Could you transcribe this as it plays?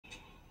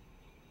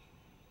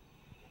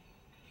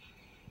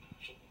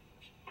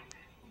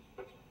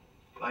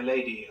My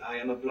lady, I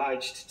am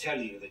obliged to tell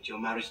you that your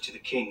marriage to the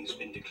king has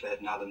been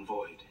declared null and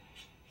void.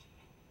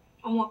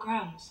 On what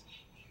grounds?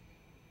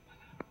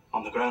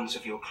 On the grounds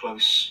of your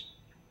close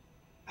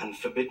and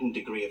forbidden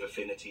degree of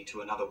affinity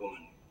to another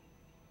woman,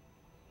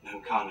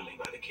 known carnally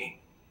by the king.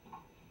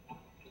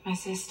 My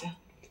sister.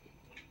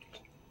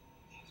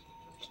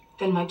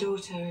 Then my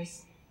daughter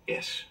is...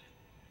 Yes.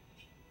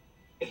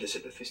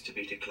 Elizabeth is to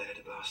be declared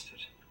a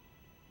bastard.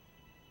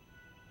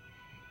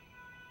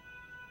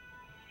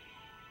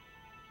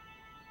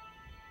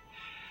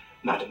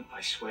 Madam, I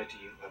swear to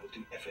you I will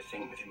do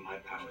everything within my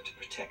power to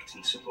protect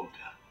and support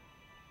her,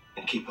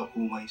 and keep her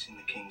always in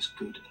the king's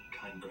good and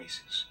kind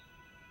graces.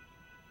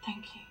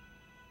 Thank you.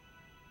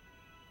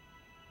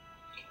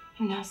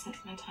 And now, since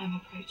my time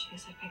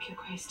approaches, I beg your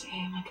grace to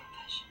hear my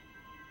confession.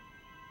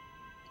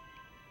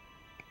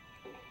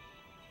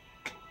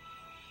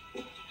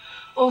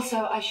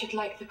 Also, I should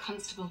like the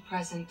constable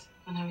present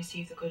when I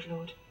receive the good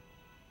lord.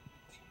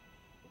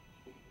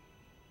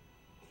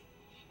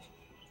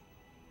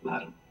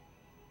 Madam.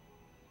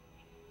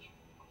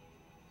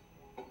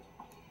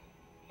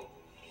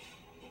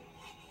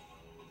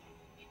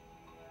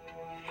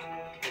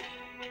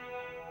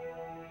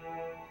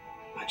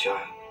 My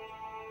child,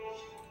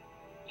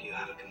 do you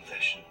have a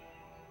confession?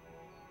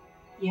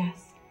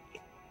 Yes.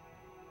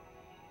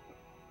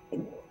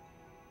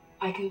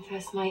 I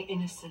confess my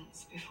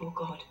innocence before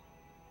God.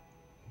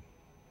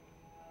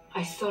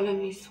 I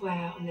solemnly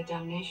swear on the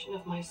damnation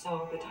of my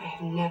soul that I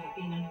have never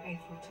been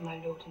unfaithful to my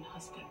lord and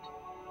husband,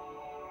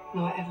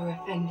 nor ever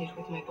offended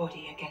with my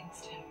body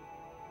against him.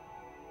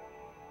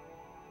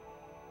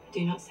 I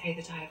do not say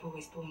that I have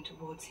always borne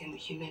towards him the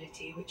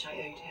humility which I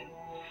owed him,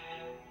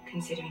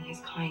 considering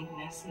his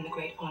kindness and the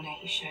great honour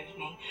he showed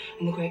me,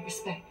 and the great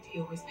respect he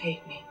always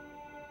paid me.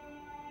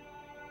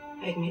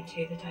 I admit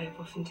too that I have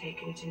often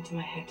taken it into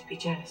my head to be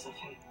jealous of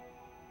him.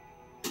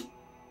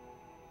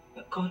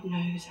 But God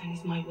knows and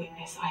is my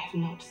witness, I have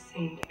not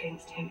sinned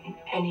against him in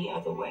any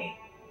other way.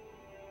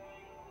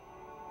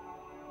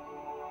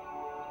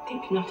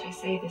 Think not I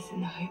say this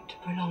in the hope to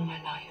prolong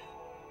my life.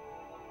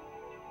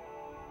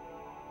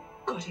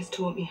 God has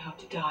taught me how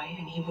to die,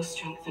 and he will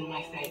strengthen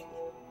my faith.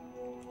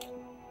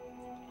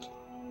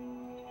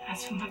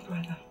 As for my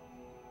brother,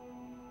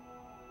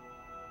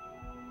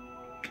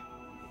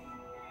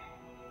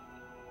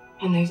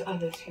 and those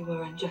others who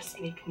were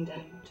unjustly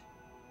condemned,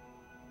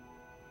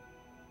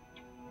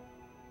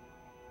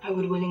 I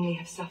would willingly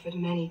have suffered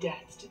many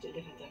deaths to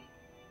deliver them.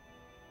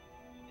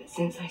 But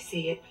since I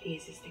see it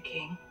pleases the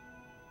king,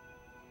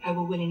 I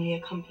will willingly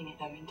accompany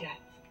them in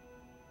death,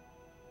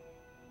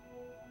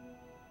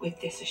 with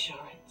this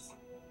assurance,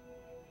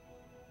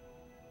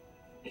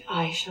 that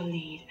I shall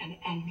lead an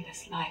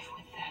endless life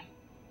with them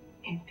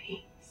in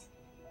peace.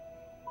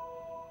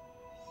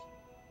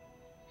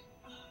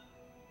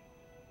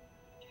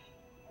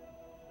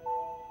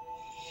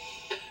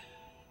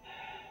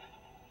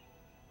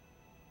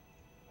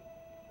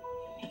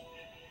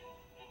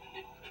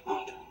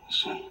 Father, the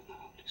Son, and the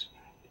Holy Spirit.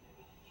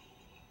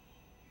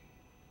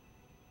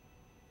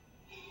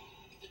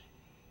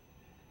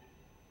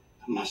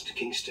 Master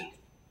Kingston,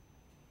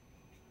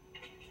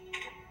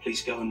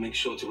 please go and make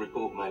sure to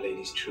report my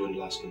lady's true and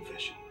last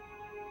confession,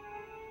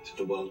 so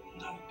the world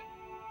will know it.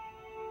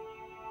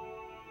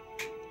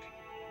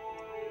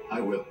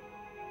 I will.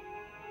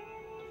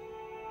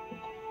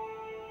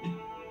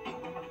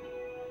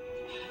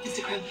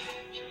 Mr. Crump,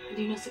 I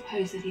do not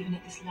suppose that even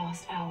at this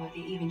last hour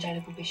the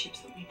evangelical bishops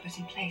that we put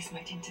in place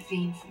might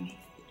intervene for me.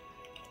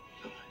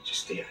 Oh,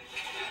 just the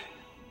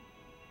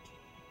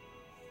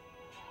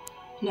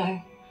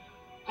No,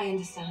 I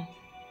understand.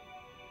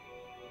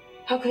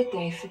 How could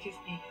they forgive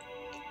me?